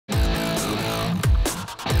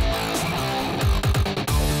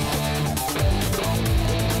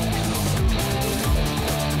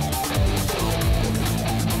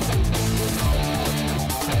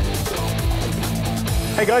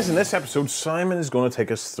guys, in this episode, Simon is going to take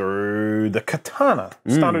us through the Katana,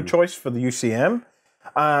 standard choice for the UCM.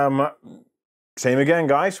 Same again,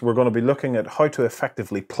 guys. We're going to be looking at how to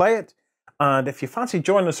effectively play it. And if you fancy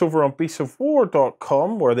joining us over on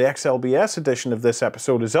beastsofwar.com, where the XLBS edition of this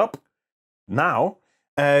episode is up now,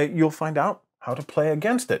 you'll find out how to play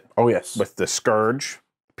against it. Oh, yes. With the Scourge,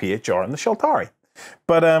 PHR, and the Sheltari.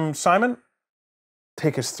 But Simon,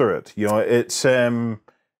 take us through it. You know, it's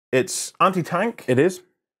anti-tank. It is.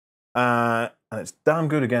 And it's damn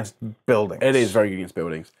good against buildings. It is very good against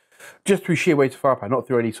buildings. Just through sheer weight of firepower, not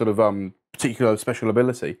through any sort of particular special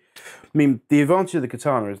ability. I mean, the advantage of the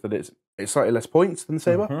Katana is that it's slightly less points than the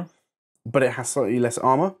Sabre, but it has slightly less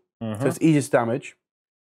armor, so it's easier to damage,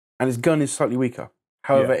 and its gun is slightly weaker.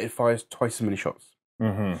 However, it fires twice as many shots.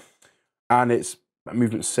 And it's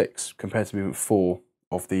movement 6 compared to movement 4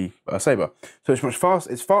 of the Sabre. So it's much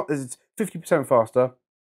faster. It's 50% faster,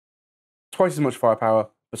 twice as much firepower,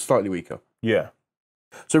 but slightly weaker. Yeah.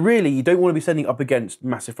 So really, you don't want to be sending up against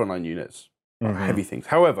massive frontline units, heavy things.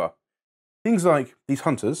 However, things like these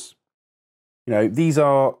hunters, you know, these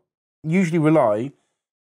are usually rely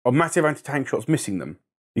on massive anti-tank shots missing them.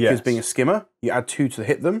 Because being a skimmer, you add 2 to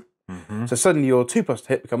hit them. So suddenly your 2+ to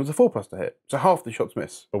hit becomes a 4+ to hit. So half the shots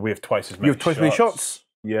miss. But we have twice as many You have twice as many shots.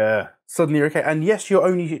 Yeah. Suddenly you're okay. And yes, you're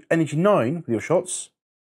only energy 9 with your shots,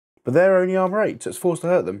 but they're only armor 8, so it's forced to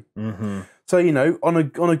hurt them. So, you know, on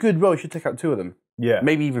a good roll, you should take out 2 of them. Yeah.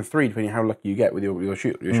 Maybe even 3, depending on how lucky you get with your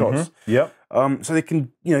shots. Yep. So they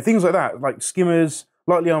can, you know, things like that, like skimmers,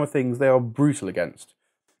 lightly armored things, they are brutal against.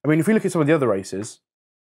 I mean, if we look at some of the other races,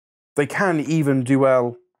 they can even do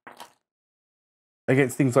well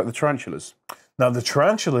against things like the tarantulas. Now, the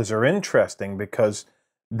tarantulas are interesting because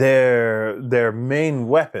their main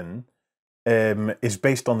weapon is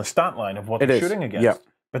based on the stat line of what they're shooting against. Yeah.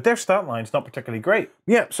 But their stat line's not particularly great.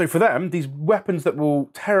 Yeah, so for them, these weapons that will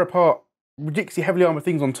tear apart ridiculously heavily armored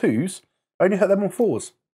things on 2s only hurt them on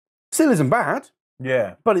 4s. Still isn't bad.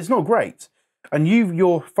 Yeah. But it's not great. And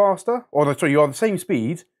you're faster, or sorry, you are the same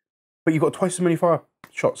speed, but you've got twice as many fire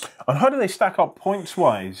shots. And how do they stack up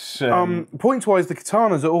points-wise? Points-wise, the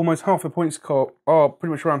Katanas are almost half the points cost, are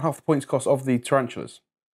pretty much around half the points cost of the tarantulas.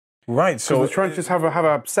 Right, so the tarantulas have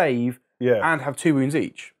a save and have 2 wounds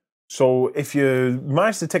each. So if you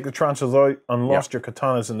manage to take the tarantulas out and lost your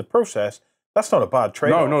Katanas in the process, that's not a bad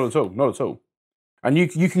trade-off. No, not at all. Not at all. And you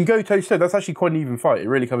can go toe-to-toe. That's actually quite an even fight. It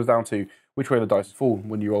really comes down to which way the dice fall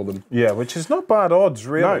when you roll them. Yeah, which is not bad odds,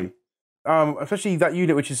 really. No. Especially that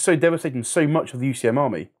unit which is so devastating so much of the UCM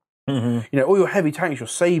army. You know, all your heavy tanks, your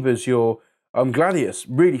Sabres, your Gladius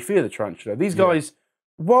really fear the tarantula. These guys,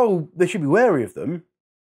 while they should be wary of them,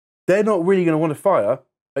 they're not really going to want to fire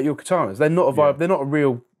at your Katanas. They're not a vibe. They're not a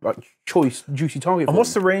real choice, juicy target. And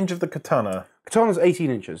what's the range of the Katana? Katana's 18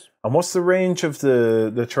 inches. And what's the range of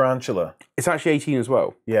the tarantula? It's actually 18 as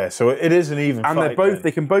well. Yeah, so it is an even and fight. And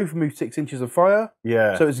they can both move 6 inches of fire.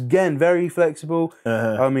 Yeah. So it's again very flexible.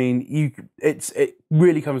 I mean, it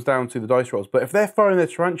really comes down to the dice rolls. But if they're firing their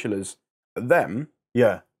tarantulas at them,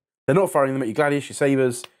 they're not firing them at your Gladius, your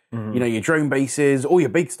Sabres, you know, your drone bases, all your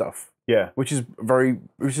big stuff. Yeah. Which is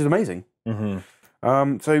amazing. So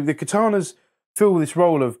the Katanas fill this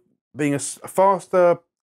role of being a faster,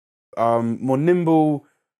 more nimble,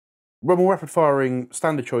 more rapid-firing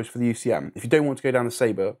standard choice for the UCM. If you don't want to go down the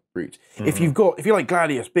Sabre route, if you like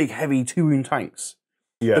Gladius, big, heavy 2-wound tanks,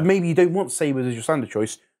 then maybe you don't want Sabres as your standard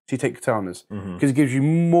choice, so you take Katanas because it gives you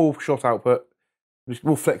more shot output, it's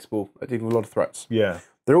more flexible at dealing with a lot of threats. Yeah,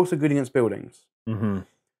 they're also good against buildings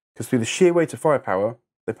because through the sheer weight of firepower,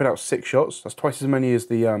 they put out 6 shots. That's twice as many as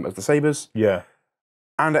the Sabres. Yeah.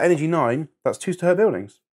 And at energy 9, that's 2 to hurt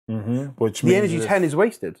buildings. Which the energy 10 is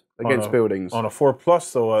wasted against buildings. On a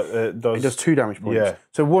 4+, though, it does 2 damage points. Yeah.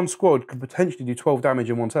 So one squad could potentially do 12 damage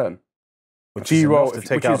in one turn. Which is enough to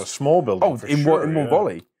take out a small building. In one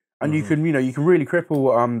volley, and you can really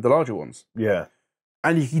cripple the larger ones. Yeah.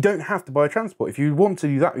 And you don't have to buy a transport if you want to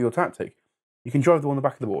do that with your tactic. You can drive them on the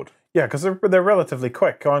back of the board. Yeah, because they're relatively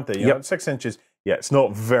quick, aren't they? You know, 6 inches. Yeah, it's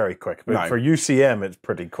not very quick, but for UCM, it's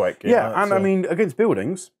pretty quick. I mean, against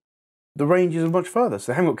buildings, the range is much further.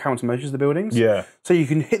 So they haven't got countermeasures, the buildings. Yeah. So you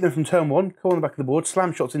can hit them from turn 1, go on the back of the board,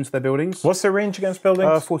 slam shots into their buildings. What's their range against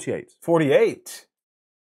buildings? 48. 48?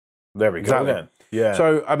 There we go then. Yeah.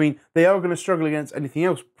 So, I mean, they are going to struggle against anything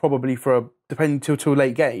else probably depending till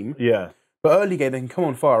late game. Yeah. But early game, they can come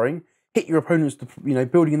on firing, hit your opponents,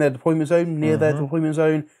 building in their deployment zone, near their deployment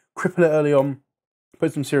zone, cripple it early on,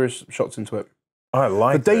 put some serious shots into it. I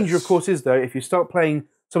like The danger, of course, is, though, if you start playing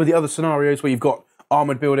some of the other scenarios where you've got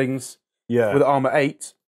armoured buildings with armour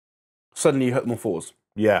 8, suddenly you hit them on 4s.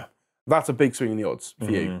 Yeah. That's a big swing in the odds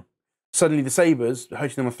for you. suddenly the Sabres,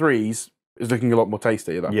 hosting them on 3s, is looking a lot more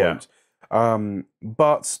tasty at that point.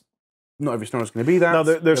 But not every scenario is going to be that. Now,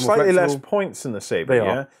 there's slightly less points in the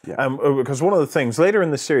Sabre, because one of the things, later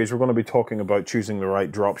in the series, we're going to be talking about choosing the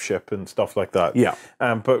right dropship and stuff like that. Yeah.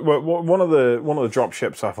 But one of the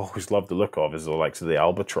dropships I've always loved the look of is the likes of the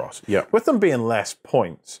Albatross. Yeah. With them being less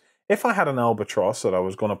points, if I had an Albatross that I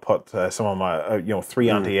was going to put some of my, 3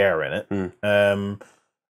 anti-air in it,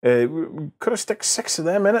 could I stick 6 of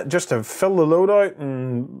them in it just to fill the loadout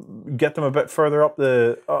and get them a bit further up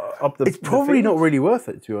the It's probably not really worth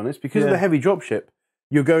it, to be honest, because of the heavy dropship.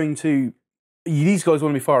 You're going to these guys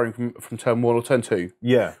want to be firing from turn 1 or turn 2.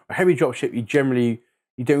 Yeah, a heavy dropship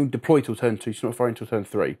you don't deploy till turn 2, so you're not firing till turn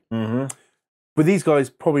 3. With these guys,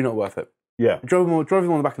 probably not worth it. Yeah, drive them on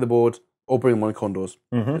the back of the board or bring them on Condors.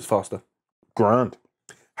 It's faster. Grand.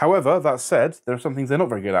 However, that said, there are some things they're not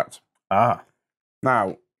very good at.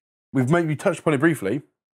 Now, we've maybe touched upon it briefly.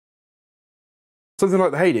 Something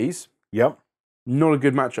like the Hades. Yep. Not a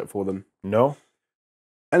good matchup for them. No.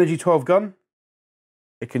 Energy 12 gun.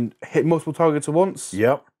 It can hit multiple targets at once.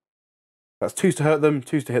 Yep. That's 2s to hurt them,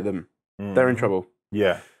 2s to hit them. They're in trouble.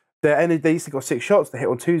 Yeah. They used to got 6 shots. They hit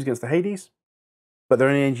on 2s against the Hades. But they're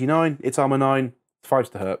only energy 9. It's armor 9. It's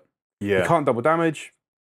 5s to hurt. Yeah. You can't double damage.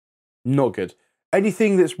 Not good.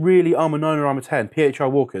 Anything that's really armor 9 or armor 10, PHR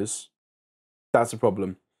walkers, that's a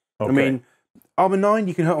problem. Okay. I mean, armor 9,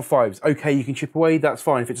 you can hurt on 5s. Okay, you can chip away, that's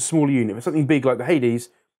fine. If it's a smaller unit. If it's something big like the Hades,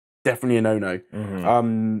 definitely a no-no.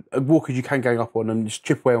 Walkers you can gang up on and just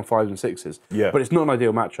chip away on 5s and 6s. Yeah. But it's not an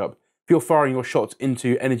ideal matchup. If you're firing your shots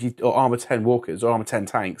into energy or armor 10 walkers or armor 10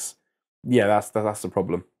 tanks, yeah, that's the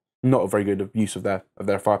problem. Not a very good use of their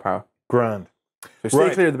firepower. Grand. So stay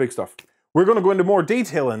clear of the big stuff. We're going to go into more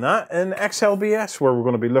detail in that in XLBS, where we're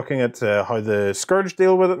going to be looking at how the Scourge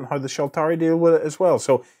deal with it and how the Sheltari deal with it as well.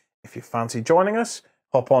 So if you fancy joining us,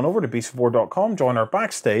 hop on over to beastofwar.com, join our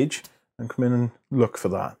Backstage, and come in and look for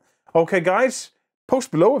that. Okay, guys, post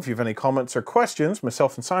below if you have any comments or questions.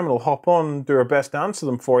 Myself and Simon will hop on and do our best to answer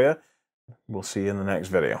them for you. We'll see you in the next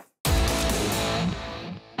video.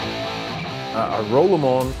 I roll them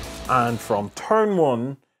on, and from turn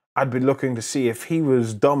 1, I'd be looking to see if he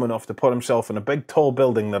was dumb enough to put himself in a big tall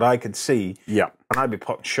building that I could see. Yeah. And I'd be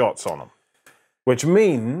putting shots on him. Which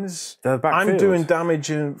means I'm doing damage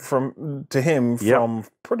to him from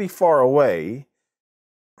pretty far away.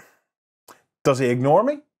 Does he ignore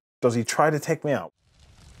me? Does he try to take me out?